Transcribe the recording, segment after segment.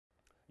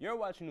You're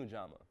watching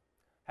Ujamaa.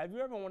 Have you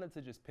ever wanted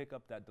to just pick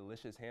up that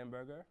delicious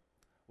hamburger?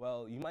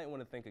 Well, you might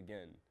want to think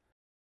again.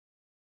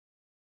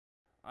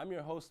 I'm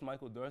your host,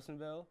 Michael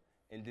Dorsonville,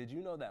 and did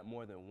you know that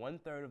more than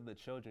 1/3 of the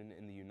children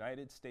in the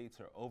United States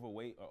are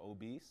overweight or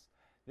obese?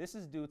 This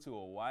is due to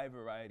a wide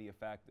variety of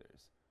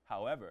factors.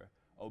 However,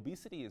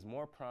 obesity is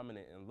more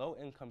prominent in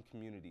low-income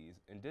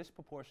communities and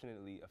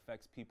disproportionately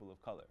affects people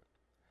of color.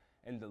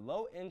 In the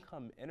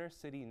low-income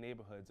inner-city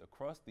neighborhoods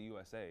across the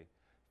USA,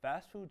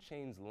 fast food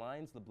chains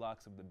lines the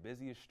blocks of the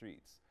busiest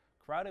streets,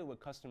 crowded with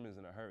customers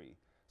in a hurry,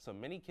 so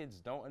many kids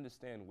don't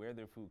understand where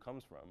their food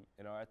comes from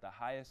and are at the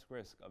highest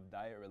risk of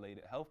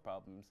diet-related health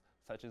problems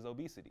such as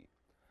obesity.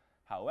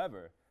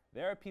 However,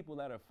 there are people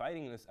that are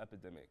fighting this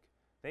epidemic.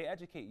 They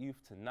educate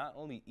youth to not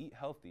only eat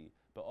healthy,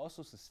 but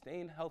also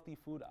sustain healthy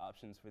food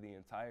options for the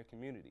entire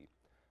community.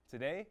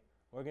 Today,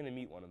 we're going to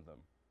meet one of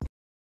them.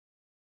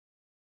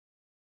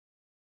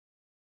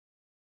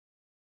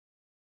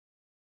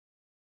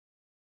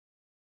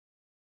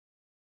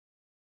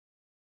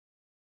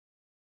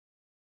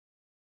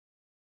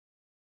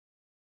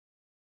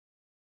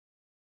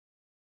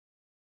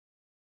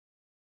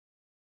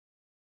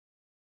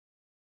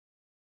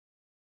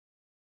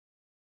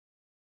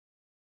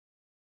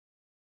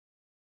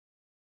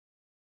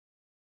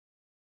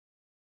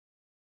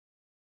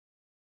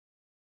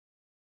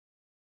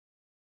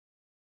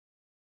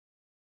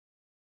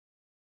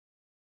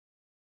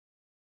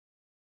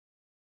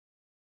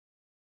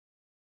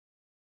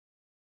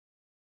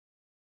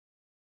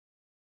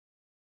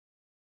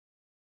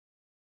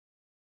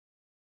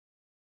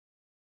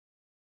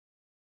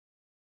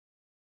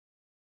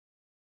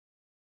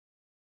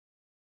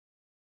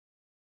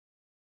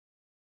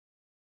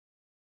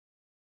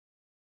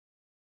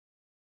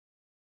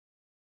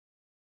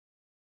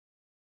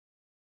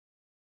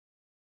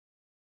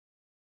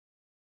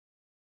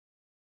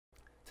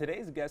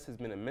 Today's guest has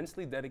been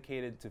immensely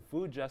dedicated to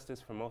food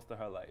justice for most of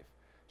her life.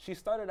 She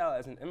started out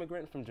as an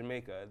immigrant from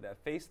Jamaica that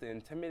faced the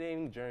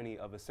intimidating journey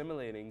of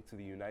assimilating to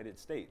the United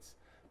States,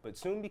 but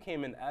soon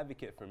became an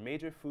advocate for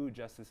major food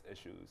justice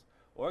issues,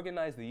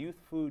 organized the Youth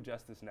Food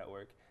Justice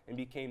Network, and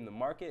became the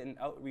Market and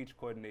Outreach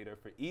Coordinator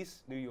for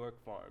East New York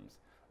Farms,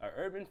 an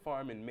urban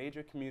farm and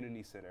major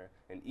community center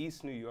in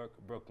East New York,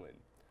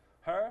 Brooklyn.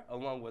 Her,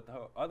 along with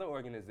her other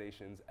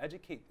organizations,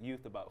 educate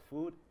youth about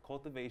food,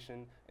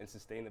 cultivation, and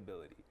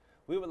sustainability.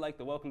 We would like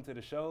to welcome to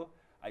the show,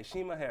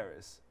 Iyeshima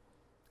Harris.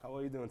 How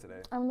are you doing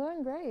today? I'm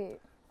doing great.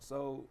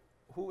 So,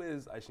 who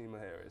is Iyeshima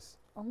Harris?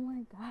 Oh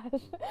my gosh,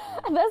 that's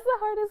the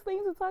hardest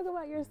thing to talk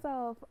about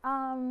yourself.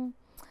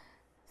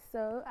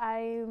 So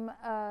I'm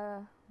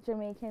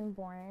Jamaican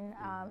born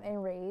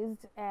and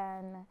raised,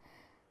 and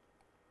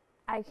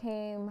I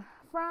came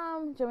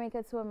from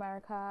Jamaica to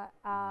America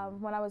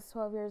when I was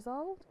 12 years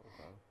old.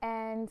 Okay.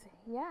 And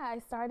yeah, I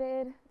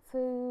started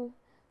to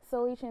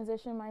slowly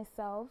transition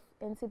myself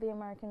into the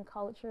American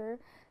culture,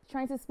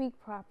 trying to speak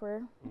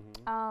proper.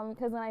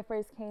 Because when I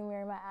first came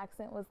here, my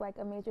accent was like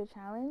a major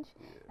challenge.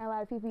 And a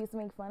lot of people used to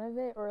make fun of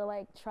it or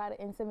like try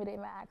to intimidate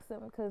my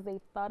accent because they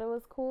thought it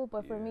was cool.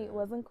 But for me, it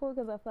wasn't cool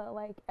because I felt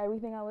like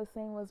everything I was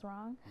saying was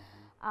wrong.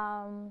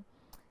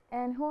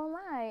 And who am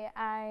I?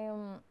 I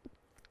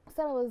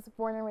said I was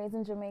born and raised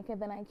in Jamaica.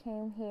 Then I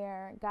came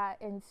here,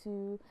 got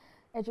into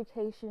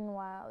education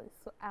while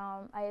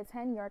I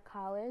attend York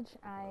College.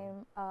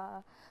 I'm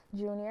a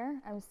junior.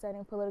 I'm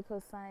studying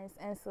political science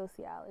and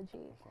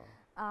sociology.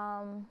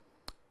 And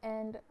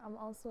I'm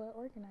also an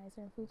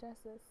organizer in food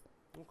justice.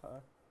 Okay.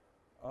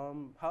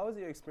 How was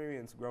your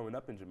experience growing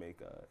up in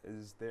Jamaica?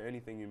 Is there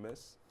anything you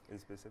miss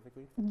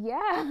specifically? Yeah,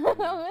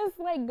 I miss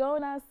like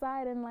going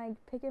outside and like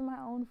picking my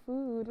own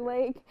food.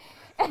 Like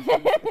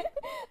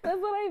that's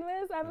what I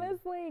miss. I miss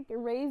like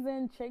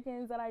raising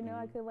chickens that I know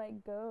I could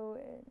like go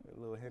and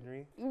Little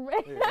Henry.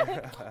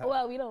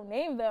 Well, we don't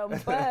name them,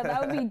 but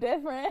that would be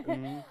different.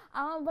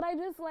 But I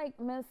just like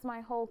miss my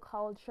whole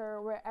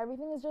culture where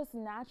everything is just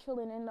natural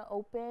and in the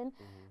open.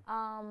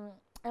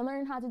 And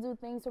learn how to do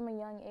things from a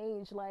young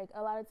age. Like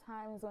a lot of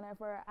times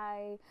whenever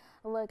I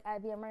look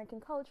at the American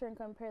culture and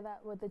compare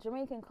that with the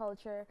Jamaican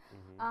culture,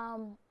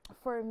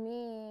 for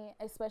me,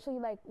 especially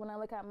like when I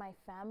look at my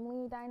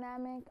family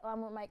dynamic,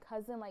 with my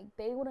cousin, like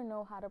they wouldn't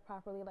know how to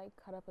properly like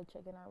cut up a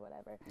chicken or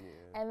whatever.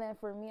 And then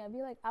for me, I'd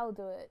be like, I'll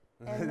do it.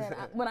 And then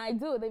when I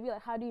do it, they'd be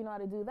like, how do you know how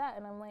to do that?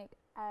 And I'm like,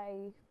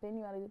 I've been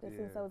knew how to do this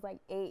since I was like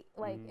 8.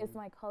 Like it's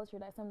my culture.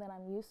 That's something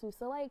I'm used to.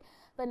 So like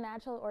the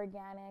natural,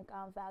 organic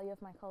value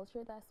of my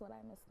culture, that's what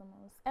I miss the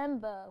most.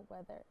 And the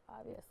weather,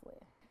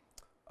 obviously.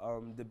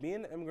 Did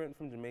being an immigrant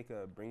from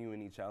Jamaica bring you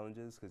any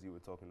challenges? Because you were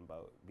talking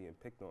about being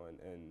picked on,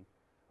 and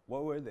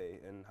what were they,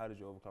 and how did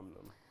you overcome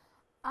them?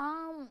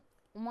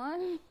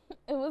 One,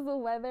 it was the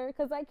weather,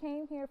 because I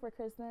came here for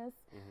Christmas.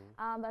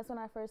 That's when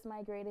I first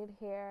migrated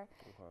here.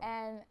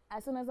 And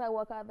as soon as I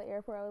walked out the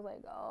airport, I was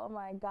like, oh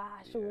my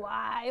gosh,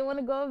 why? I want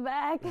to go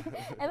back. And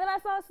then I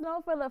saw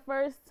snow for the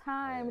first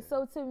time.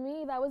 So to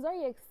me, that was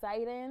very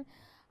exciting.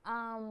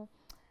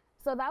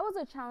 So that was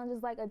a challenge,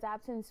 is like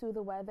adapting to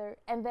the weather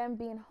and then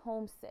being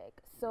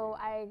homesick. So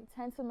I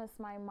tend to miss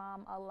my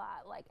mom a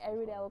lot. Like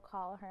every day I would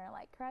call her and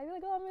like cry, be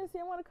like, oh, I miss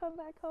you, I want to come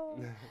back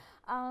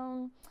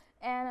home.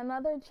 And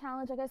another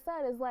challenge, like I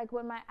said, is like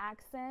with my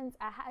accent,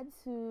 I had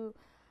to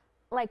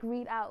like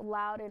read out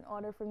loud in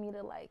order for me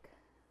to like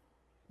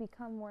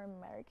become more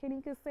American,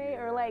 you could say,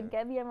 or like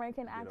get the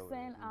American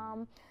accent.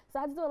 So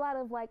I had to do a lot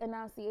of like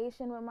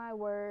enunciation with my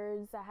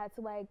words. I had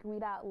to like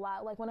read out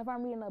loud. Like whenever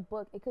I'm reading a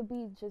book, it could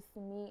be just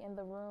me in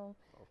the room.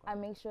 I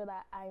make sure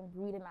that I'm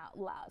reading out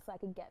loud so I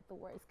could get the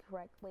words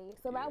correctly.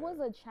 So that was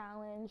a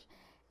challenge.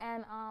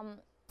 And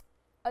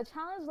a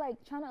challenge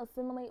like trying to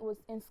assimilate was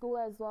in school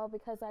as well,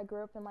 because I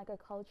grew up in like a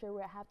culture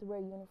where I have to wear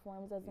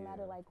uniforms. Doesn't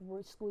matter like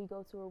which school you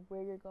go to or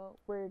where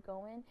you're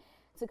going.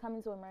 To come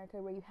into America,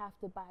 where you have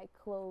to buy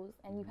clothes,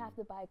 and you have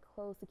to buy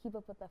clothes to keep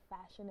up with the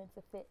fashion and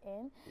to fit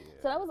in.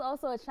 So that was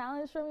also a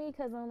challenge for me,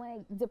 because I'm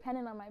like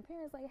dependent on my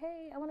parents, like,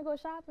 hey, I want to go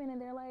shopping,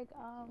 and they're like,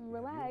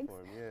 relax.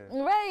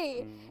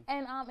 Right.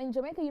 And in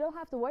Jamaica, you don't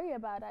have to worry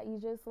about that. You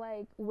just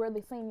like wear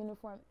the same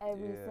uniform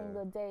every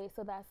single day,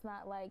 so that's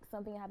not like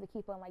something you have to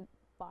keep on like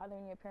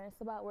bothering your parents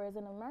about. Whereas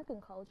in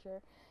American culture,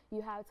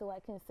 you have to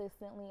like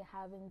consistently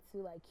having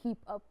to like keep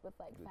up with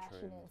like the fashion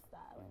trend and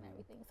style and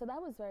everything. So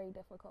that was very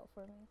difficult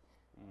for me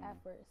at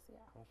first.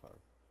 Okay.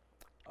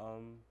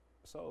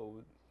 So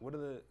what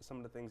are some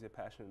of the things you're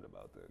passionate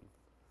about then?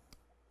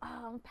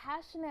 I'm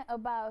passionate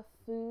about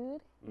food,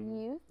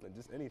 youth. Like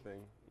just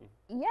anything.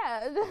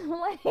 Yeah,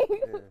 like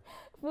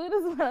food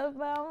is one of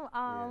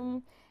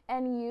them.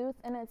 And youth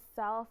in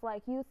itself,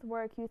 like youth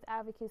work, youth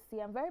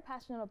advocacy. I'm very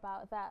passionate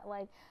about that.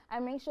 Like I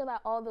make sure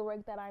that all the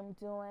work that I'm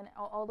doing,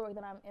 or all the work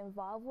that I'm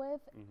involved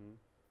with,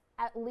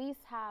 at least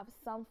have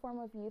some form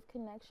of youth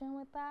connection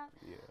with that.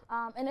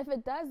 And if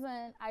it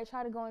doesn't, I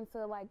try to go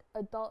into like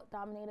adult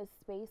dominated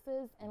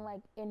spaces and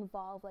like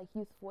involve like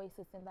youth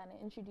voices in that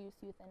and introduce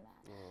youth in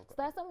that. So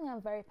that's something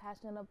I'm very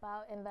passionate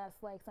about, and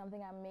that's like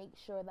something I make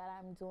sure that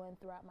I'm doing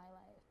throughout my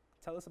life.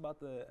 Tell us about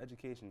the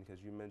education,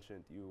 because you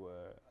mentioned you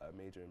were a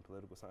major in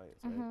political science,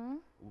 right?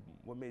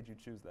 What made you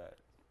choose that?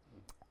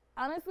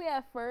 Honestly,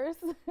 at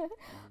first,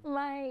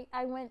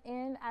 I went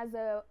in as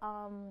a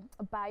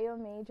bio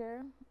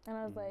major, and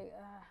I was like,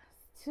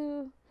 it's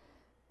too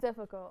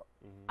difficult.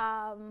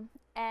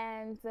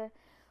 And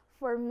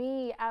for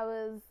me, I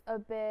was a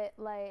bit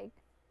like,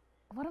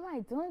 what am I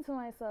doing to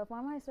myself? Why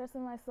am I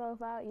stressing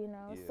myself out, you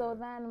know? So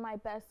then my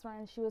best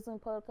friend, she was in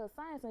political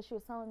science, and she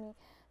was telling me,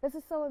 this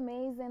is so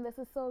amazing, this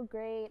is so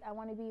great, I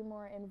want to be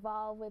more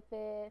involved with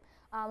it.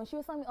 And she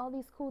was telling me all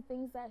these cool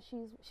things that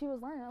she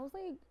was learning. I was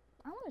like,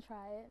 I want to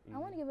try it. I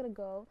want to give it a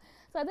go.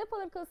 So I did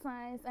political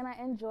science, and I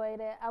enjoyed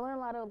it. I learned a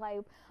lot of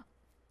like,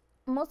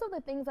 most of the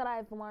things that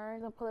I've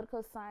learned in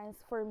political science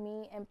for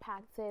me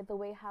impacted the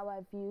way how I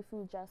view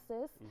food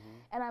justice.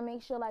 And I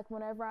make sure like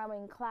whenever I'm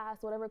in class,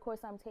 whatever course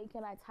I'm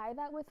taking, I tie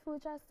that with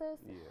food justice.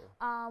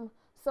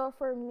 So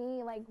for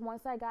me, like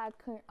once I got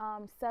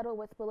settled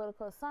with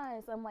political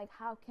science, I'm like,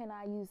 how can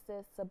I use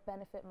this to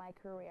benefit my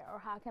career? Or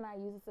how can I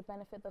use this to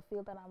benefit the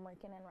field that I'm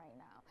working in right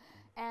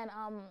now? And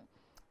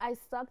I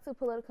stuck to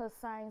political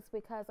science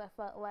because I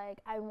felt like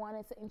I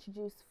wanted to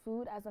introduce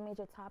food as a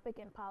major topic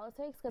in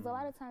politics, because a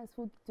lot of times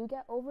food do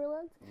get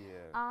overlooked.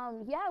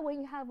 When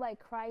you have like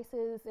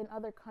crisis in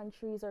other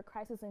countries or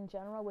crisis in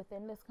general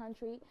within this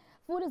country,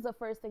 food is the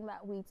first thing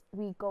that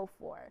we go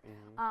for.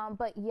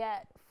 But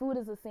yet food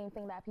is the same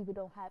thing that people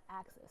don't have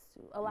access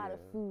to, a lot of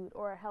food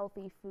or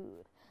healthy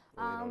food.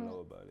 They don't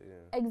know about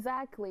it.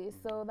 Exactly.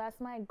 So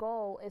that's my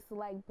goal, is to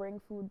like bring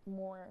food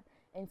more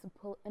into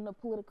in the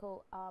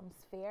political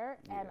sphere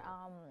and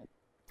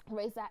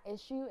raise that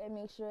issue and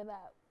make sure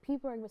that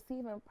people are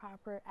receiving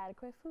proper,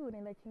 adequate food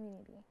in their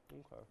community.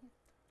 Okay.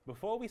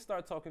 Before we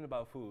start talking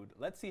about food,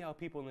 let's see how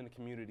people in the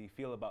community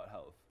feel about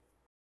health.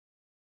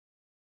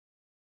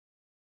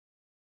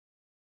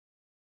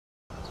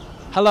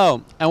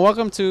 Hello, and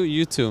welcome to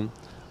YouTube.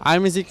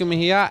 I'm Ezekiel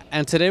Mejia,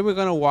 and today we're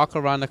going to walk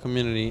around the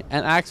community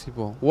and ask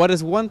people, what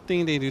is one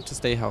thing they do to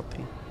stay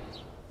healthy?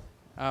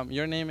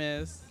 Your name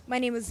is? My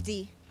name is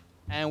Dee.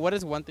 And what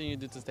is one thing you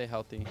do to stay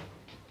healthy?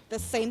 The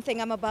same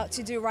thing I'm about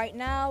to do right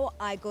now.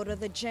 I go to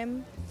the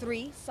gym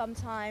 3,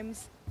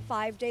 sometimes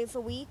 5 days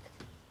a week.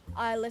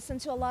 I listen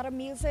to a lot of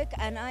music,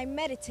 and I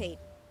meditate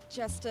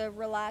just to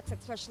relax,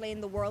 especially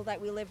in the world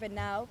that we live in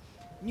now.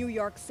 New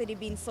York City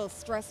being so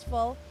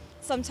stressful.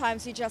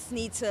 Sometimes you just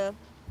need to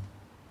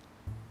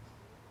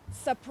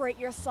separate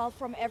yourself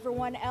from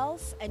everyone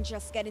else and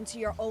just get into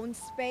your own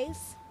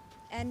space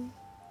and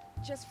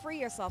just free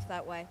yourself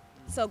that way.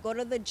 So go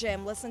to the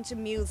gym, listen to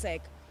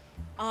music,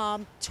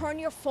 turn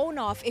your phone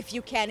off if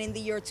you can in the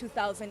year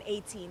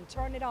 2018.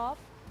 Turn it off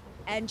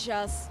and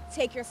just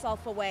take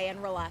yourself away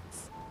and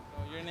relax.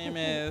 So your name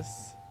is?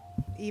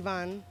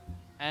 Yvonne.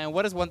 And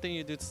what is one thing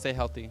you do to stay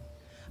healthy?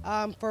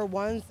 For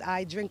once,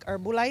 I drink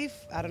Herbalife.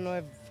 I don't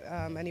know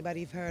if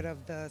anybody's heard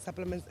of the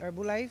supplements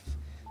Herbalife.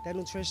 They're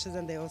nutritious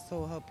and they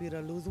also help you to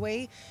lose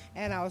weight.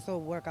 And I also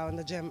work out in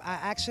the gym. I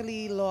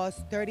actually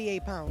lost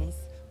 38 pounds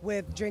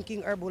with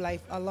drinking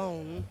Herbalife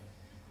alone.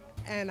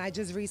 and I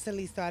just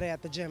recently started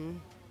at the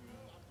gym.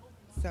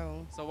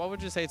 So what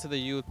would you say to the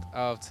youth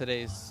of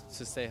today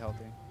to stay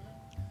healthy?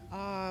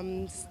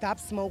 stop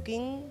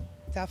smoking,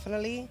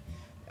 definitely.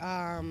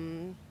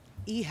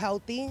 Eat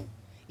healthy,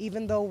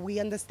 even though we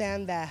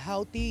understand that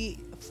healthy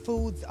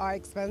foods are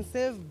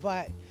expensive,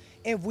 but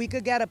if we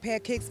could get a pair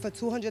of kicks for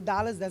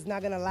 $200 that's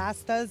not gonna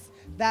last us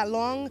that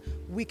long,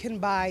 we can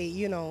buy,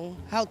 you know,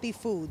 healthy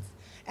foods.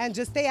 And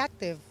just stay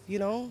active, you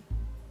know?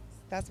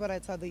 That's what I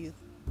tell the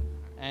youth.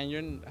 And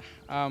your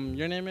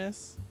name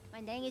is?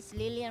 My name is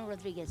Lillian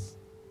Rodriguez.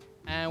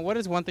 And what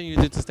is one thing you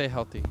do to stay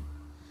healthy?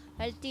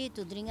 Healthy,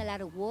 to drink a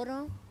lot of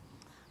water,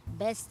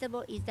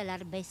 vegetable, eat a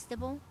lot of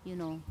vegetable, you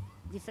know,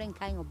 different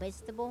kind of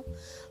vegetable,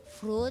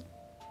 fruit,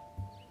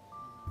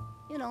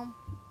 you know,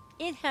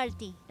 eat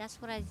healthy. That's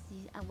what I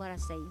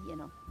say, you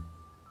know.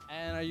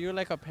 And are you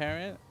like a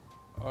parent,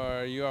 or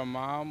are you a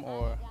mom,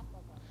 or?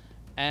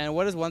 And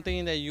what is one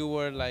thing that you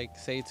would like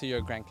say to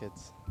your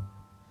grandkids?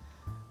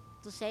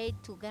 To say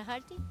to get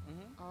healthy?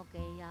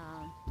 Okay,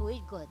 to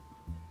eat good.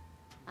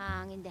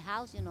 And in the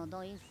house, you know,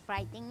 don't eat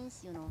fried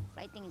things, you know,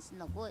 fried things is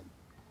not good.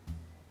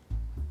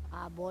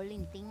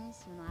 Boiling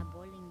things, you know,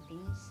 boiling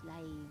things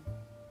like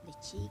the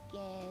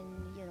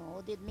chicken, you know,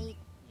 all the meat.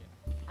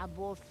 I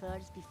boil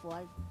first before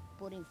I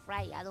put in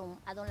fry. I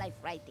don't like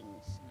fried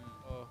things.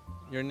 Oh,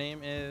 your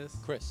name is?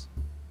 Chris.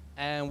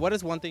 And what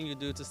is one thing you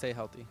do to stay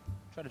healthy?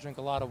 Try to drink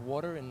a lot of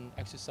water and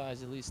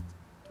exercise at least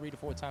 3 to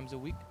 4 times a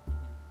week.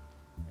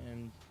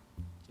 And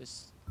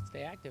just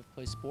stay active,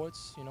 play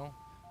sports, you know.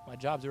 My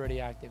job's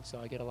already active, so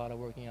I get a lot of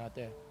working out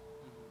there.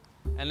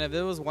 And if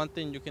there was one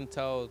thing you can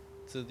tell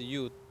to the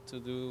youth to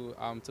do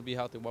to be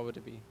healthy, what would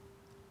it be?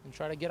 And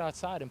try to get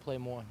outside and play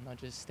more, not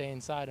just stay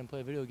inside and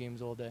play video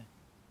games all day.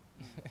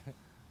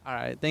 All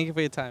right, thank you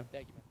for your time.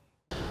 Thank you,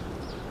 man.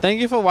 Thank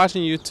you for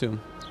watching YouTube.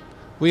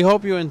 We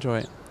hope you enjoy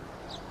it.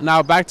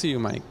 Now back to you,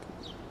 Mike.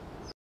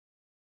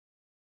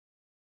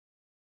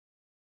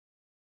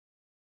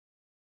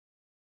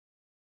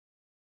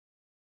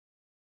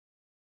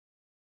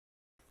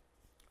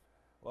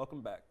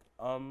 Welcome back.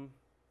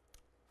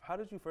 How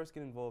did you first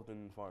get involved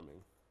in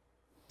farming?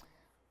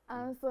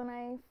 So when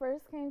I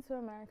first came to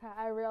America,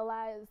 I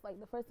realized, like,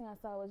 the first thing I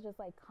saw was just,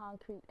 like,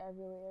 concrete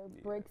everywhere,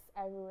 bricks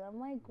everywhere. I'm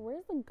like,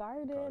 where's the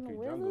garden? Concrete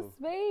Where's jungle. the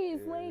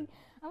space? Yeah. Like,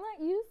 I'm not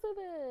used to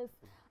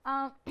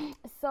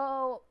this.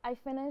 So I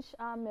finished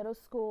middle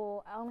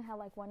school. I only had,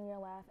 like, 1 year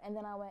left, and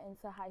then I went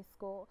into high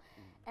school.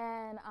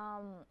 And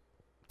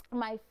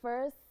my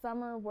first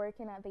summer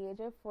working at the age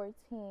of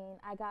 14,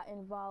 I got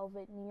involved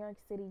with New York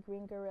City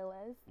Green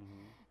Guerrillas.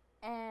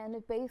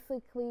 And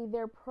basically,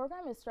 their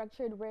program is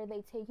structured where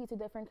they take you to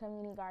different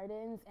community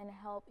gardens and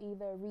help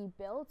either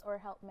rebuild or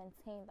help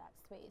maintain that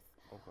space.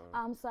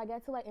 Okay. So I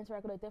get to, like,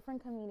 interact with the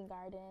different community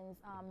gardens,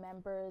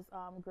 members,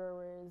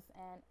 growers,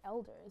 and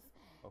elders.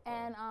 Okay.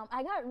 And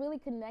I got really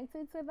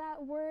connected to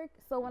that work.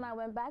 So when I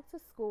went back to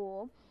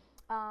school,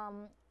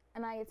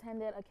 and I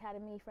attended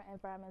Academy for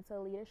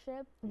Environmental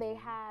Leadership, they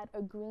had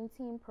a green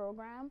team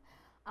program.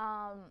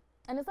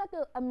 And it's like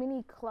a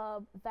mini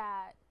club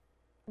that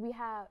we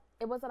have.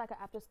 It was like an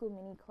after school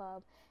mini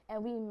club,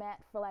 and we met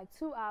for like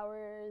 2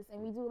 hours,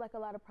 and we do like a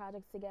lot of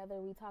projects together.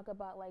 We talk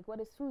about like what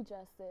is food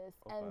justice,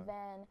 and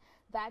then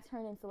that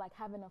turned into like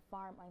having a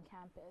farm on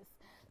campus.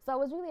 So I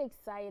was really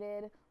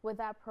excited with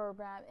that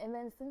program, and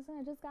then since then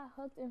I just got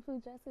hooked in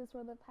food justice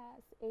for the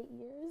past 8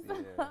 years.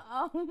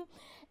 Yeah.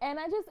 And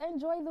I just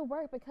enjoy the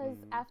work because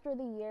after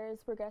the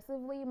years,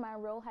 progressively, my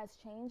role has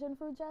changed in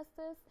food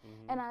justice,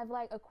 and I've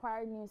like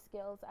acquired new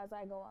skills as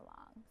I go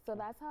along. So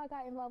that's how I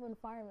got involved in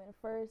farming.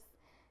 First,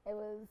 it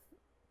was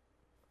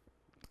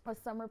a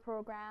summer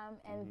program,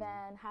 and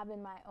then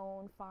having my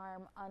own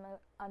farm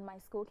on my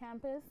school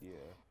campus,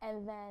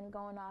 and then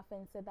going off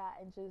into that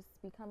and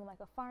just becoming like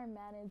a farm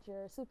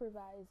manager,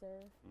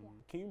 supervisor.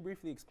 Can you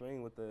briefly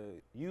explain what the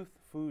Youth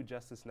Food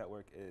Justice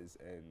Network is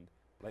and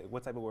like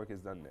what type of work is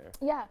done there?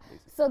 Yeah,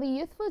 basically? So the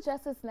Youth Food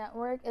Justice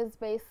Network is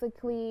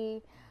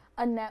basically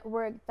a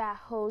network that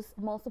hosts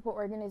multiple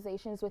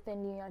organizations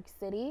within New York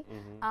City.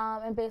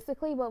 And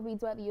basically what we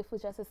do at the Youth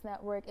Food Justice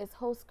Network is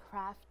host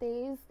craft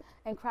days.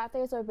 And craft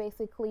days are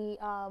basically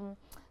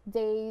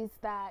days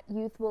that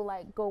youth will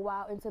like go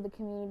out into the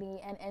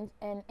community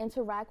and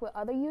interact with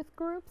other youth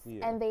groups.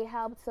 And they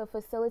help to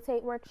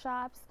facilitate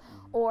workshops,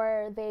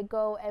 or they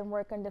go and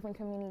work on different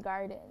community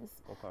gardens.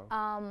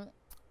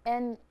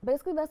 And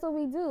basically that's what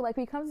we do. Like,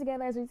 we come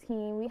together as a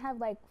team. We have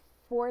like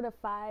 4 to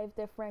 5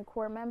 different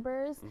core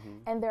members,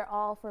 and they're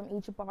all from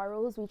each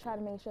boroughs. We try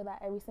to make sure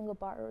that every single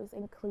borough is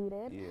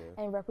included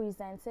and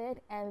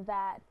represented, and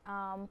that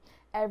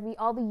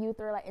all the youth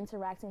are like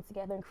interacting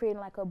together and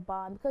creating like a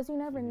bond, because you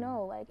never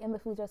know, like in the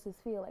food justice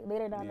field, like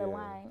later down the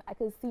line, I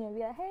could see and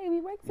be like, hey, we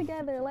work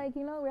together, like,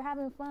 you know, we're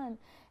having fun,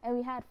 and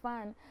we had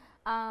fun.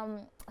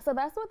 So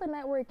that's what the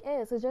network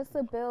is. It's just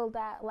to build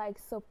that like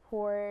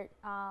support,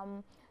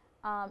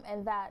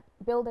 and that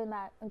building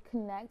that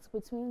connect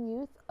between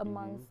youth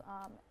amongst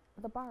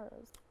the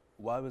boroughs.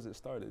 Why was it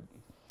started?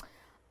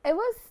 It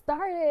was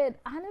started,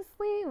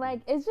 honestly,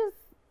 like, it's just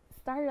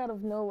started out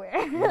of nowhere.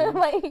 Mm-hmm.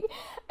 Like,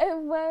 it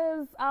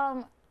was,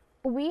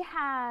 we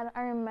had,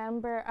 I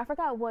remember, I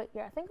forgot what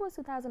year, I think it was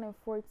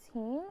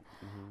 2014.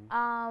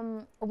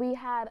 We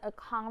had a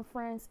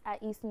conference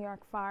at East New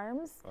York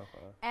Farms.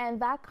 And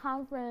that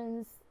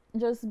conference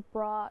just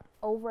brought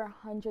over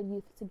 100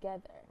 youth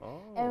together.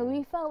 And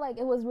we felt like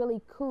it was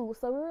really cool.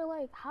 So we were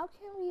like, how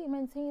can we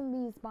maintain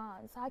these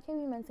bonds? How can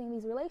we maintain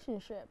these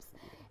relationships?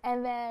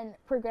 And then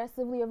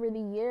progressively over the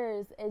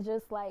years, it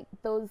just like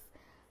those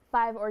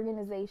 5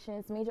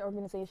 organizations, major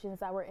organizations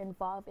that were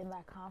involved in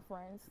that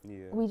conference,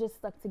 we just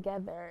stuck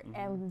together.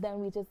 And then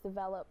we just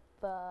developed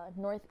the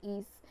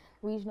Northeast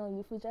Regional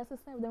Youth Food Justice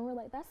Network. Then we're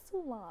like, that's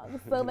too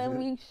long. So then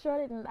we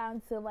shortened it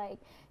down to like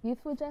Youth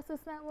Food Justice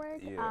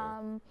Network.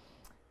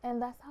 And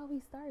that's how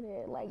we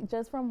started, like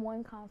just from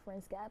one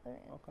conference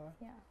gathering.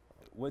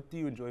 What do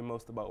you enjoy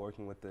most about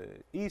working with the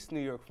East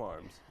New York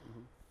Farms?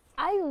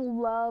 I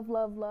love,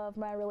 love, love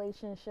my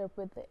relationship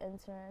with the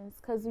interns,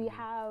 because we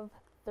have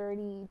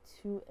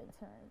 32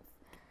 interns.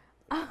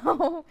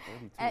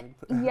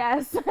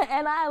 Yes,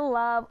 and I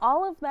love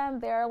all of them.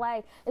 They're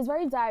like, it's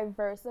very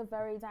diverse, a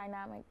very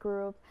dynamic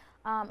group.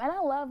 And I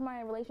love my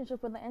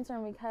relationship with the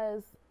intern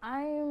because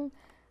I'm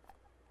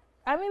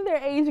in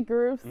their age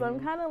group, so I'm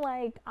kind of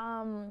like,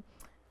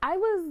 I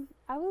was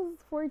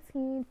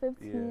 14,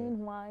 15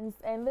 once,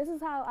 and this is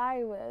how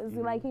I was,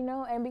 like, you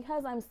know, and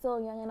because I'm still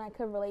young and I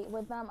could relate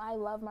with them, I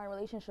love my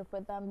relationship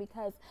with them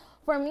because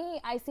for me,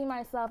 I see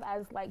myself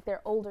as like their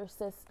older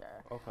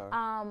sister.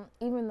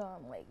 Even though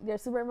I'm like their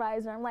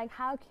supervisor, I'm like,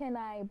 how can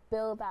I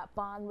build that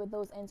bond with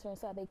those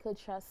interns so that they could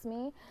trust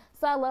me?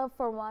 So I love,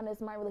 for one,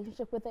 is my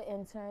relationship with the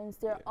interns.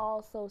 They're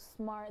all so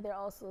smart, they're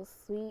all so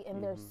sweet,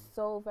 and they're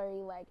so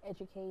very like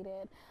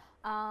educated.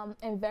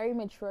 And very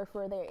mature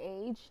for their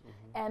age,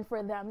 and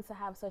for them to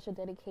have such a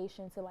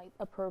dedication to like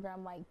a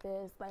program like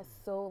this that's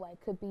so like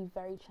could be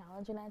very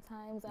challenging at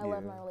times. I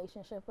love my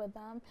relationship with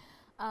them.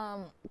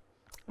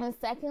 And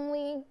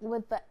secondly,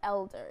 with the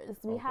elders,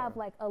 we have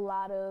like a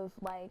lot of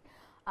like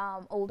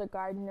older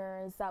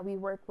gardeners that we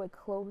work with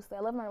closely.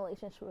 I love my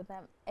relationship with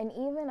them, and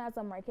even as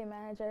a market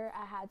manager,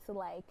 I had to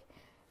like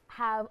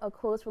have a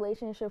close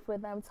relationship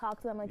with them, talk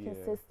to them on a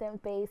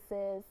consistent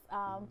basis,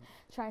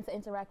 trying to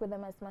interact with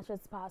them as much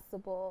as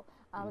possible.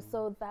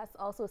 So that's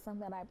also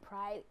something that I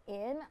pride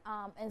in.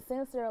 And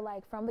since they're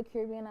like from the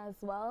Caribbean as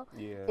well,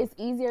 it's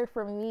easier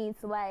for me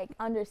to like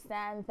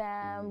understand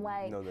them,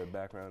 like know their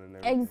background and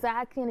everything.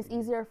 Exactly, and it's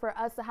easier for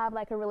us to have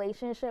like a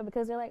relationship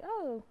because they're like,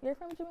 oh, you're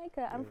from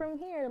Jamaica, I'm from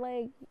here.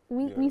 Like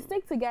we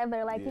stick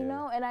together, like you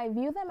know. And I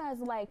view them as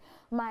like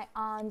my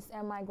aunts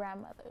and my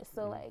grandmothers.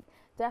 So like,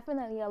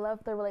 definitely, I love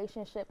the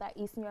relationship that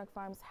East New York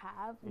Farms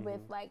have with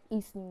like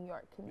East New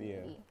York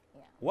community.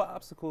 What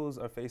obstacles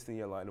are faced in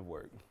your line of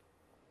work?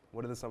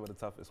 What are some of the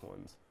toughest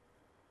ones?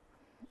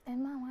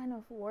 In my line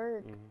of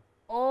work,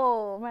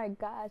 oh my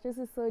gosh, this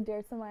is so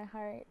dear to my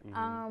heart.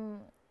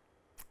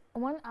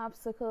 One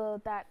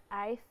obstacle that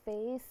I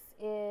face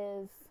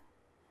is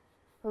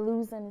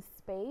losing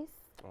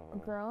space,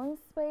 growing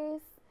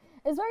space.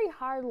 It's very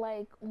hard,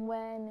 like,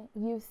 when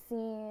you've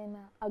seen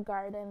a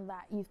garden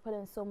that you've put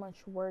in so much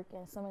work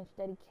and so much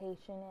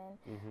dedication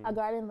in, a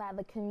garden that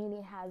the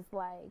community has,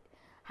 like,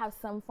 have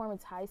some form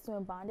of ties to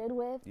and bonded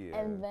with,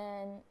 and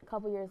then a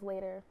couple years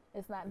later,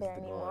 it's not there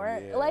anymore.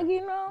 Like,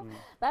 you know,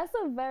 that's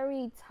a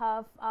very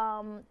tough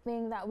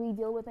thing that we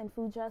deal with in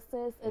food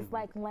justice, is,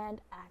 like, land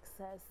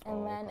access,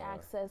 and land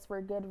access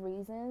for good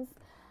reasons.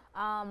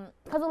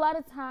 Because a lot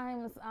of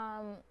times,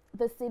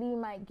 the city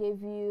might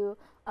give you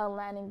a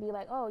land and be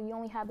like, oh, you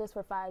only have this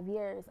for 5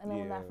 years. And then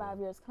when that 5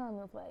 years come,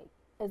 it's like,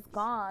 it's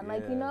gone.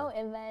 Like, you know,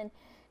 and then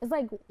it's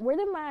like, where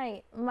did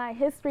my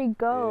history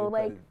go?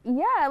 like,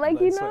 like,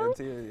 you know,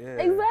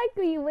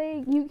 exactly.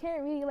 Like, you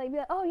can't really like be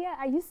like, oh yeah,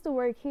 I used to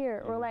work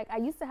here, or like, I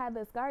used to have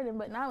this garden,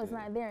 but now it's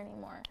not there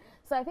anymore.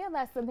 So I feel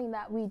that's something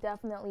that we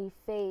definitely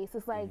face.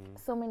 It's like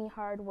so many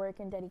hard work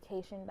and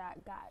dedication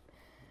that got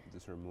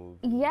just removed.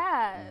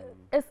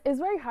 It's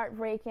very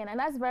heartbreaking, and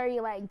that's very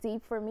like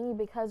deep for me,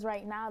 because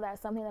right now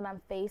that's something that I'm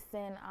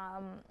facing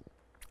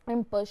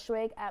in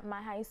Bushwick at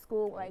my high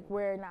school. Like,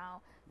 where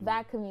now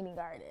that community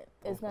garden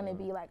is going to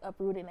be like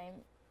uprooted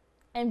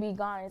and be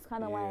gone. It's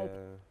kind of like,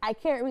 I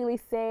can't really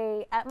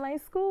say at my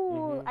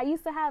school I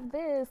used to have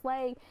this.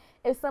 Like,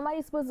 if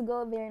somebody's supposed to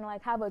go there and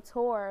like have a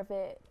tour of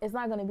it, it's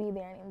not going to be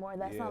there anymore.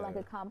 That's not like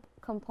a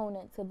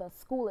component to the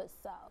school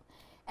itself.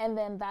 And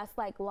then that's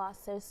like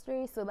lost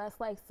history. So that's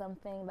like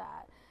something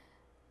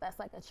that's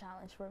like a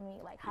challenge for me,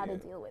 like how to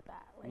deal with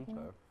that. Like, you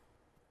know?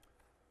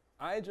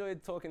 I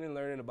enjoyed talking and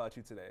learning about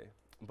you today,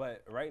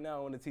 but right now I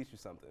want to teach you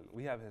something.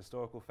 We have a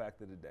historical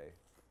fact of the day.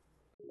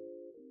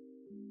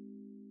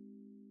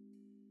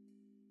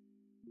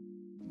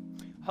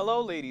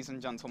 Hello, ladies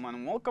and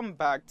gentlemen. Welcome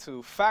back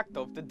to Fact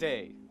of the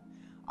Day.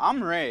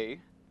 I'm Ray,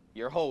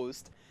 your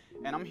host,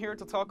 and I'm here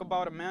to talk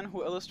about a man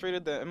who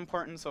illustrated the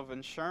importance of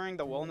ensuring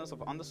the wellness of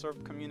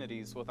underserved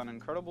communities with an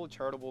incredible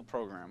charitable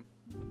program.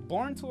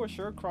 Born to a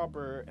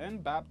sharecropper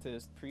and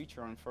Baptist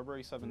preacher on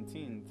February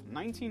 17,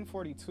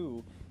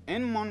 1942,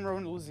 in Monroe,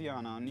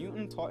 Louisiana,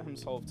 Newton taught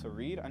himself to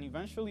read and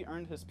eventually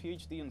earned his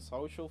PhD in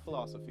social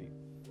philosophy.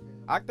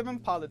 Active in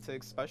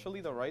politics,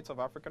 especially the rights of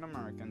African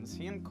Americans,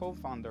 he and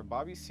co-founder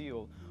Bobby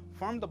Seale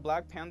formed the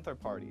Black Panther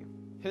Party.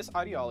 His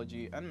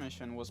ideology and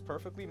mission was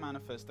perfectly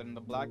manifested in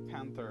the Black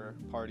Panther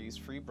Party's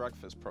free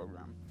breakfast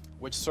program,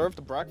 which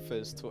served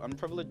breakfast to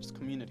unprivileged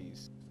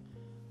communities.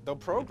 The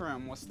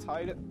program was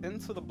tied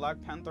into the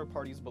Black Panther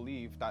Party's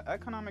belief that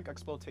economic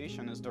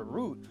exploitation is the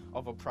root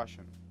of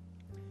oppression.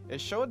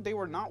 It showed they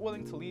were not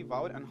willing to leave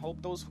out and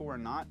help those who were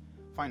not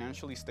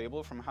financially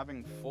stable from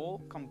having full,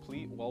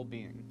 complete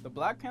well-being. The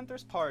Black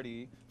Panthers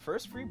Party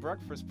first free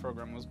breakfast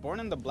program was born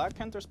in the Black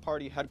Panthers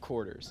Party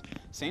headquarters,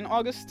 St.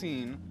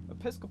 Augustine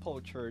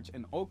Episcopal Church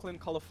in Oakland,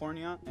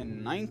 California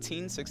in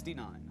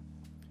 1969.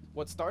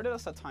 What started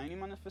as a tiny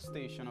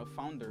manifestation of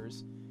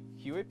founders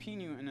Huey P.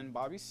 Newton and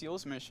Bobby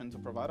Seale's mission to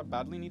provide a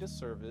badly needed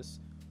service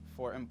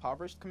for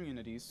impoverished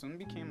communities soon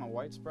became a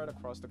widespread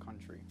across the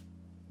country.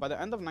 By the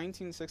end of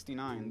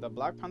 1969, the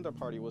Black Panther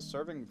Party was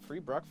serving free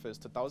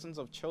breakfast to thousands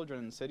of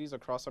children in cities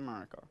across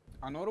America.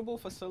 A notable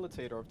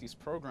facilitator of these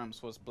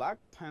programs was Black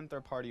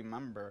Panther Party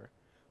member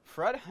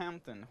Fred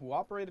Hampton, who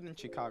operated in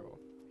Chicago.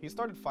 He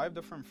started 5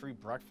 different free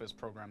breakfast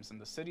programs in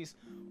the city's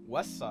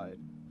west side,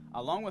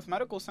 along with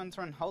medical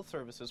center and health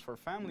services for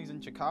families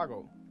in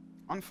Chicago.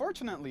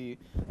 Unfortunately,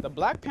 the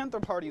Black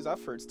Panther Party's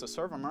efforts to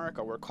serve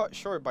America were cut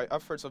short by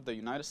efforts of the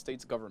United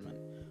States government.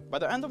 By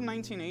the end of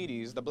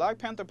 1980s, the Black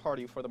Panther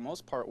Party for the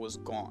most part was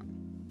gone.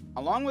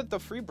 Along with the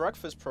free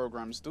breakfast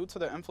programs due to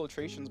the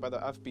infiltrations by the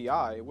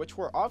FBI, which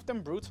were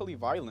often brutally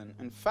violent.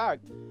 In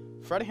fact,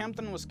 Fred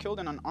Hampton was killed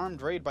in an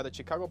armed raid by the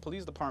Chicago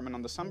Police Department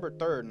on December 3,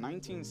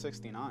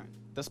 1969.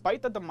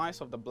 Despite the demise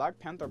of the Black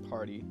Panther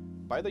Party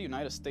by the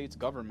United States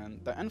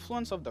government, the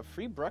influence of the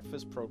free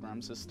breakfast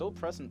programs is still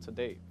present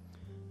today.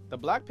 The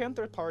Black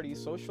Panther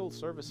Party's social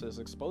services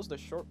exposed the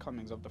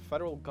shortcomings of the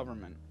federal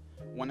government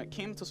when it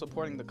came to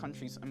supporting the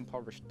country's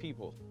impoverished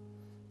people.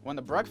 When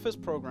the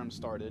breakfast program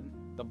started,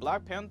 the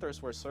Black Panthers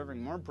were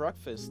serving more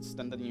breakfasts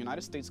than the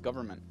United States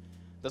government,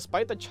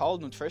 despite the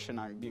Child Nutrition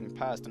Act being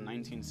passed in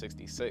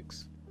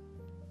 1966.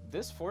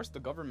 This forced the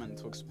government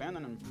to expand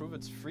and improve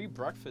its free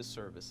breakfast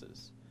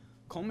services,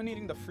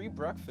 culminating the free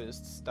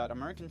breakfasts that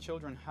American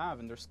children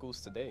have in their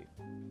schools today.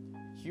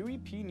 Huey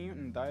P.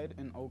 Newton died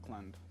in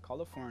Oakland,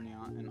 California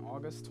on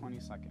August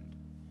 22,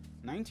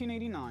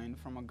 1989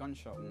 from a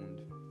gunshot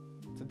wound.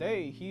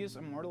 Today, he is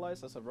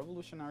immortalized as a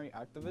revolutionary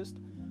activist,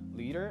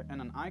 leader,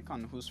 and an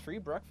icon whose free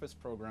breakfast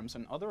programs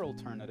and other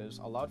alternatives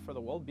allowed for the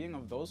well-being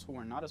of those who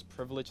were not as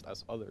privileged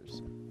as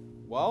others.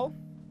 Well,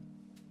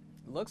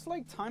 looks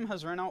like time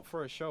has run out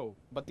for a show,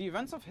 but the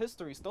events of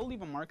history still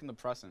leave a mark in the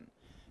present.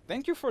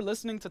 Thank you for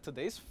listening to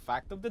today's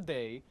Fact of the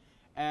Day,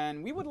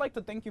 and we would like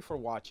to thank you for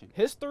watching.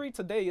 History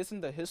today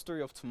isn't the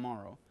history of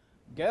tomorrow.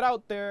 Get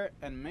out there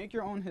and make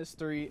your own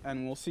history,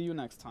 and we'll see you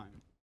next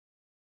time.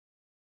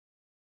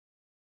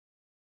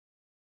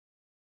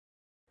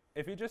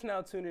 If you're just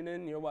now tuning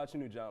in, you're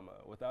watching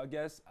Ujamaa with our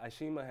guest,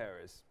 Iyeshima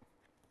Harris.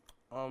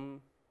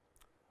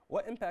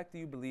 What impact do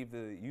you believe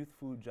the Youth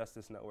Food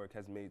Justice Network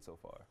has made so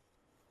far?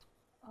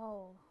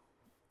 Oh,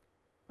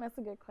 that's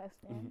a good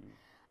question.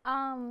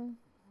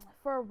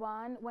 For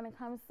one, when it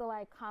comes to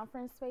like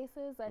conference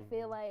spaces, I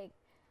feel like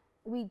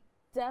we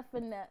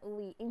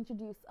definitely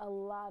introduced a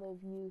lot of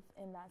youth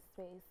in that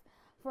space.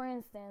 For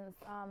instance,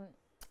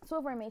 2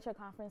 of our major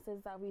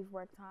conferences that we've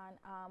worked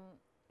on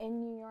in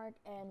New York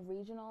and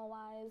regional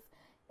wise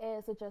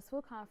is the Just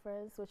Food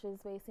Conference, which is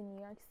based in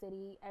New York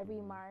City every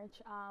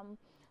March.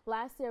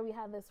 Last year we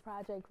had this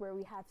project where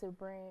we had to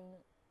bring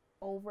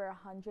over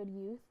 100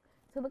 youth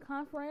to the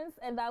conference,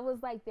 and that was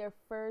like their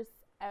first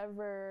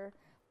ever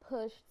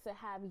push to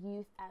have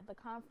youth at the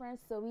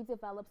conference. So we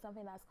developed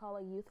something that's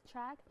called a youth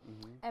track.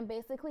 And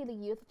basically the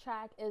youth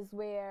track is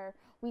where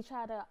we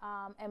try to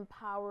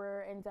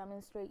empower and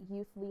demonstrate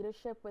youth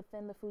leadership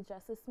within the food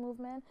justice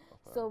movement.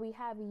 So we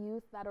have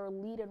youth that are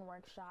leading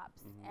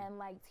workshops and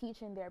like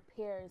teaching their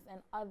peers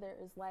and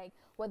others like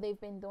what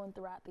they've been doing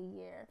throughout the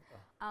year.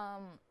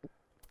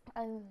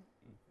 And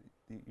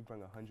you brought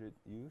 100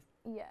 youth?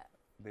 Yeah.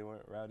 They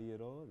weren't rowdy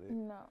at all?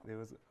 No. They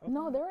was,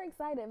 No, they were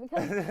excited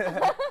because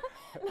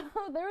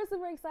no, they were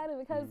super excited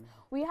because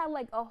we had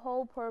like a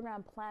whole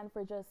program planned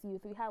for just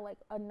youth. We had like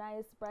a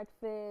nice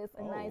breakfast,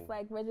 a nice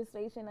like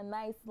registration, a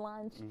nice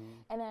lunch,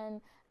 and then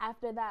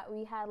after that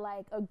we had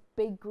like a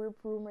big group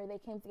room where they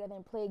came together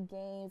and played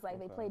games. Like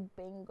they played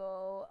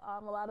bingo,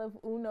 a lot of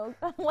Uno.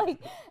 Like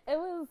it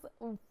was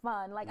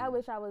fun. Like I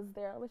wish I was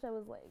there. I wish I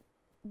was like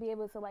be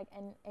able to like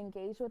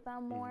engage with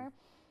them more.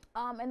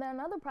 And then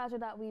another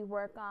project that we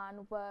work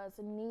on was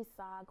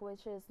NESOG,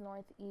 which is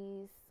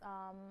Northeast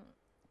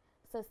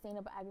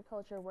Sustainable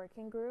Agriculture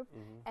Working Group.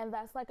 And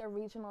that's like a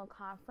regional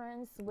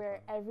conference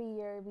where every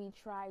year we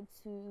try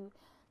to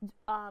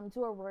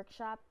do a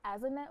workshop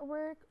as a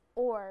network,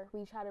 or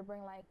we try to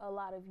bring like a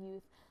lot of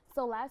youth.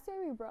 So last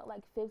year we brought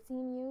like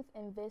 15 youth,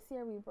 and this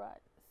year we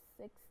brought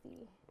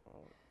 60.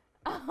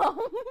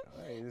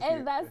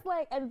 And that's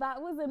like, and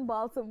that was in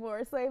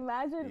Baltimore. So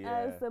imagine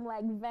us in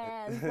like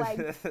vans,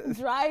 like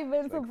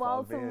driving to like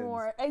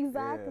Baltimore.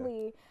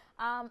 Exactly.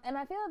 And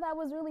I feel that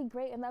was really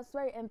great, and that's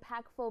very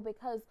impactful,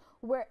 because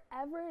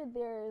wherever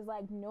there's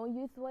like no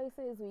youth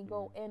voices, we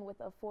go in with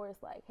a force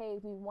like, hey,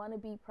 we want to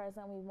be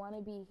present, we want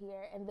to be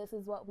here, and this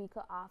is what we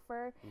could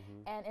offer.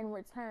 And in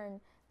return,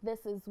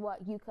 this is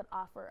what you could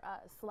offer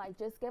us. Like,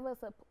 just give us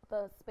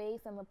the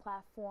space and the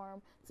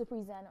platform to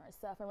present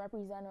ourselves and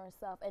represent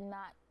ourselves, and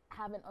not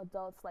having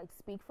adults like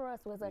speak for us,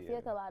 because I feel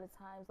like a lot of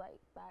times like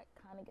that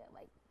kind of get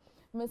like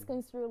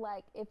misconstrued.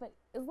 Like, if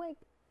it's like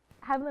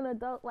having an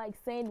adult like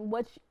saying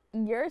what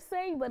you're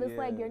saying, but it's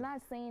like you're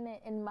not saying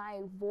it in my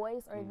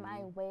voice or in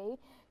my way.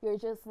 You're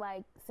just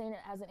like saying it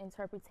as an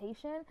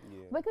interpretation,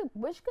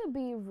 which could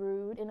be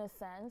rude in a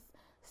sense.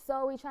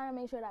 So we try to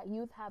make sure that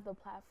youth have the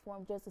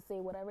platform just to say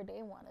whatever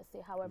they want to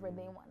say, however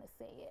they want to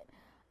say it,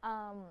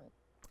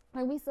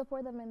 and we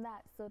support them in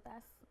that. So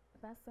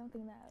that's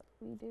something that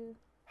we do.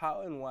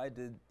 How and why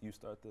did you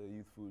start the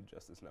Youth Food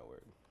Justice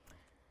Network?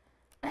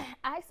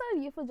 I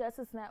started Youth Food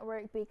Justice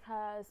Network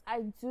because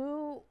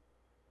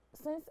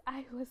since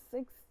I was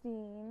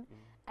 16,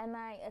 and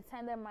I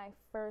attended my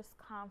first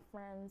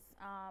conference,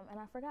 and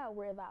I forgot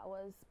where that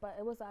was, but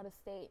it was out of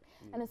state,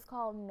 and it's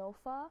called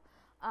NOFA.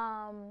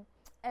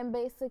 And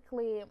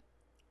basically,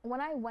 when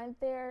I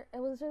went there, it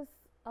was just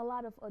a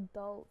lot of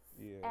adults,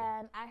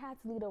 and I had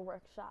to lead the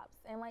workshops.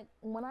 And like,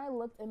 when I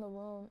looked in the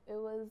room, it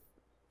was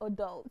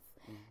adults,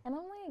 and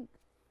I'm like,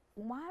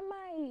 why am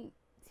I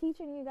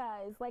teaching you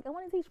guys? Like, I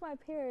want to teach my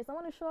peers. I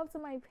want to show up to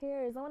my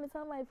peers. I want to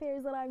tell my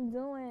peers what I'm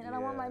doing, and I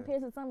want my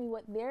peers to tell me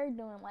what they're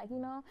doing. Like, you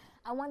know,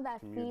 I want that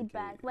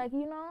feedback. Like,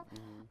 you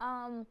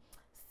know,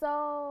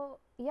 so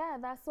yeah,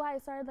 that's why I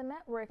started the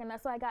network, and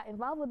that's why I got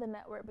involved with the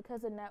network,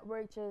 because the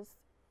network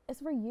it's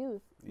for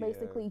youth,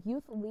 basically.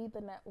 Youth lead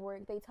the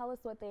network. They tell us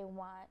what they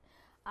want,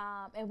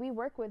 and we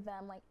work with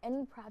them. Like,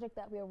 any project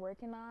that we're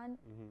working on,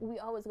 we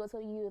always go to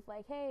the youth,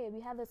 like, hey,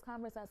 we have this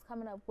conference that's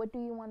coming up. What do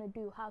you want to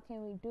do? How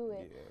can we do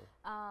it?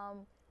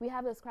 We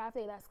have this craft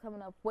day that's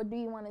coming up. What do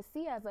you want to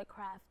see as a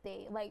craft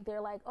day? Like,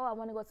 they're like, oh, I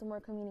want to go to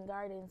more community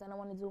gardens, and I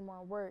want to do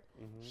more work.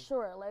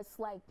 Sure, let's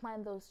like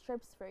plan those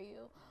trips for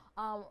you.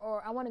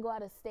 Or I want to go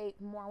out of state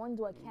more. I want to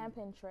do a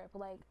camping trip.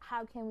 Like,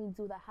 how can we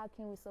do that? How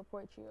can we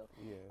support you?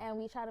 And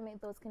we try to make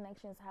those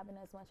connections happen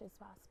as much as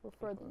possible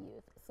for the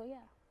youth. So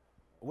yeah.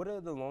 What are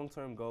the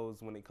long-term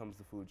goals when it comes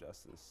to food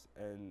justice,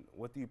 and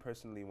what do you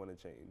personally want to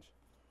change?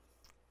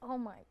 Oh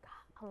my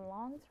God, a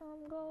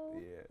long-term goal?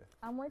 Yeah.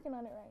 I'm working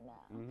on it right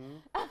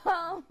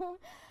now.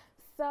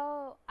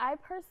 So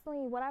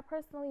what I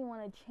personally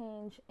want to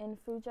change in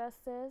food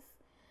justice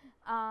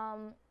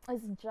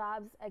is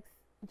job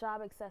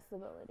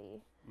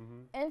accessibility.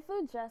 And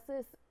food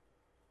justice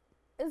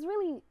is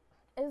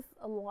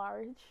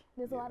large.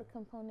 There's a lot of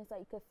components that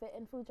you could fit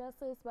in food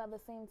justice, but at the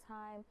same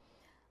time,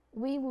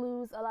 we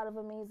lose a lot of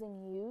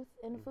amazing youth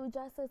in food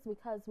justice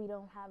because we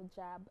don't have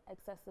job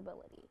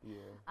accessibility.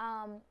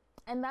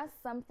 And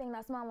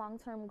that's my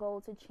long-term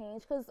goal to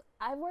change, because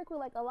I've worked with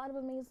like a lot of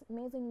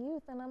amazing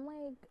youth, and I'm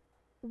like,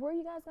 where are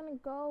you guys gonna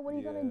go? What are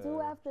you gonna do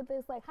after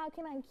this? Like, how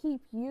can I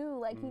keep you?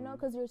 Like, you know,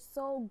 because you're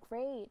so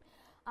great.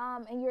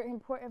 And you're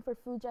important for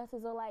food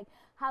justice, or like,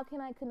 how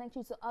can I connect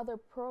you to other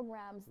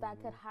programs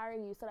that could hire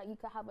you so that you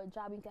could have a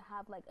job, you could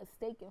have like a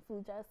stake in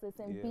food justice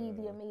and be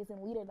the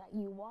amazing leader that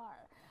you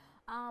are.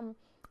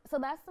 So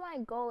that's my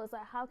goal, is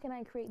like, how can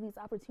I create these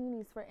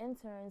opportunities for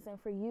interns and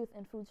for youth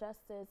in food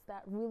justice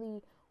that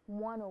really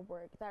want to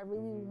work, that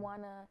really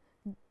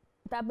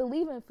that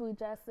believe in food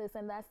justice,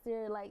 and that's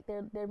their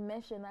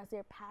mission, that's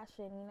their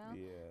passion, you know?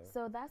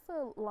 So that's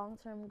a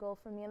long-term goal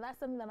for me, and that's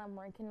something that I'm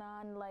working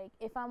on. Like,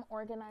 if I'm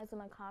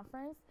organizing a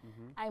conference,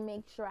 I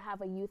make sure I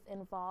have a youth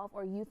involved,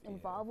 or youth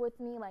involved with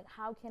me. Like,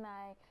 how can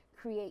I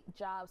create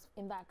jobs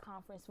in that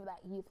conference for that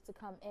youth to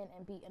come in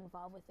and be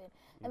involved with it?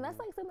 And that's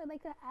like something they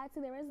could add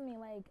to their resume,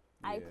 like,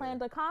 I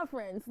planned a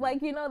conference.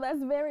 Like, you know,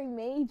 that's very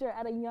major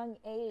at a young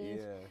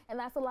age, and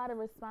that's a lot of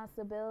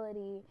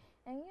responsibility.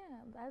 And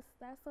yeah,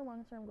 that's a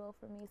long-term goal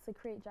for me, is to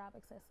create job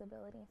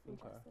accessibility in food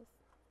justice.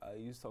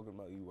 You was talking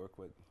about you work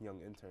with young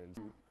interns.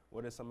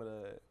 What are some of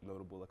the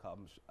notable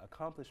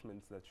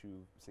accomplishments that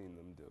you've seen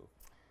them do?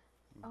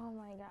 Oh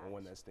my gosh. And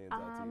one that stands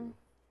out to you?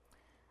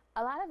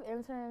 A lot of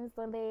interns,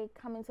 when they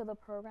come into the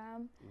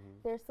program,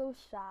 they're so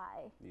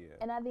shy.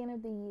 And at the end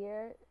of the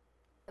year,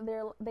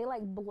 they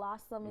like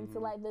blossom into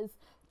like this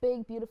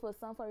big, beautiful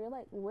sunflower. You're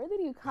like, where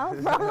did you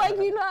come from? Like,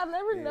 you know, I've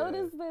never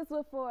noticed this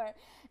before.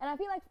 And I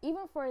feel like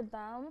even for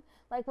them,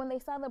 like when they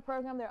saw the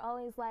program, they're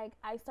always like,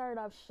 I started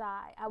off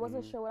shy. I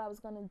wasn't sure what I was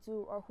going to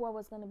do or who I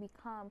was going to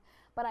become,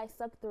 but I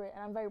stuck through it,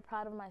 and I'm very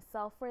proud of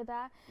myself for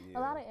that. A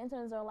lot of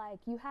interns are like,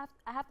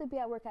 I have to be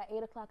at work at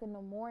 8 o'clock in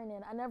the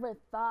morning. I never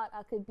thought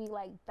I could be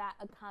like that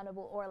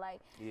accountable or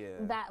like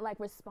that like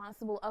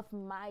responsible of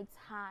my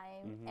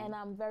time. And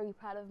I'm very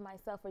proud of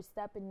myself for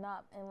stepping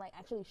up and like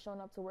actually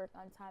showing up to work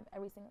on time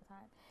every single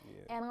time.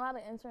 And a lot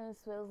of interns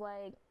feels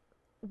like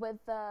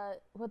with the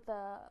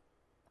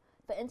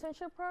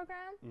internship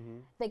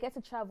program, they get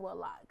to travel a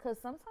lot, because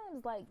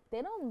sometimes like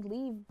they don't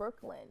leave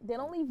Brooklyn, they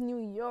don't leave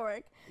New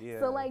York.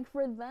 So like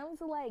for them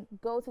to like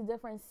go to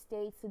different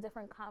states, to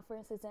different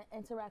conferences, and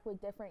interact with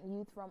different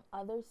youth from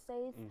other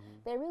states,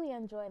 they really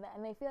enjoy that,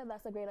 and they feel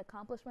that's a great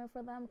accomplishment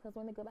for them, because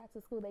when they go back to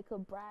school, they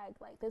could brag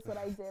like, this is what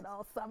I did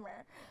all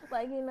summer,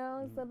 like, you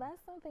know. So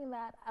that's something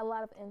that a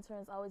lot of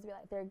interns always be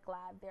like, they're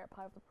glad they're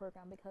part of the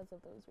program because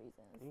of those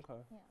reasons.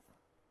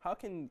 How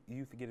can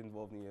youth get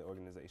involved in your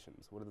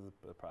organizations? What is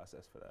the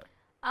process for that?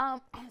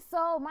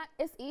 So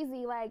it's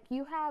easy. Like,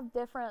 you have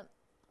different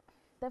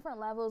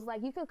levels.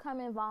 Like, you could come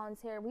and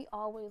volunteer. We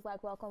always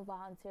like welcome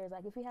volunteers.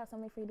 Like, if you have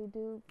something for you to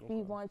do,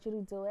 we want you to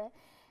do it.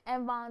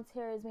 And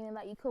volunteers meaning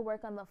that you could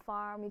work on the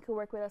farm, you could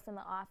work with us in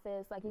the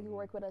office, like you could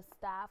work with a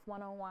staff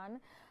one-on-one.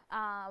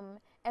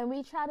 And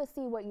we try to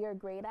see what you're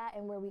great at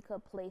and where we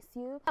could place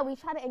you. We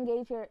try to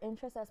engage your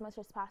interest as much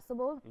as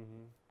possible.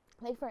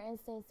 Like, for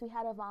instance, we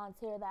had a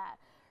volunteer that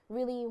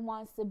really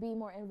wants to be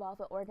more involved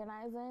with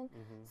organizing.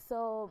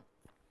 So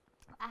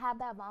I have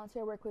that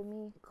volunteer work with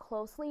me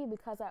closely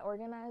because I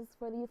organize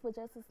for the Youth for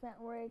Justice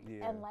Network,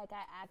 and like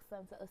I ask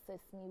them to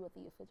assist me with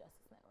the Youth for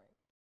Justice Network.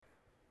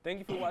 Thank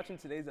you for watching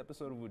today's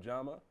episode of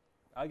Ujamaa.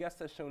 Our guest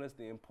has shown us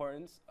the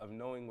importance of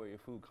knowing where your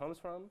food comes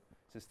from,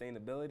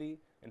 sustainability,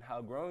 and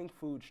how growing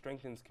food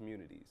strengthens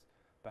communities.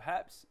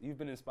 Perhaps you've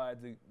been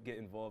inspired to get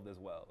involved as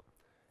well.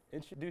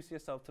 Introduce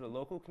yourself to the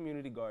local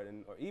community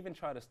garden, or even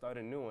try to start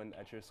a new one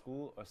at your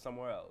school or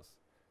somewhere else.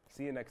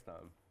 See you next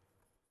time.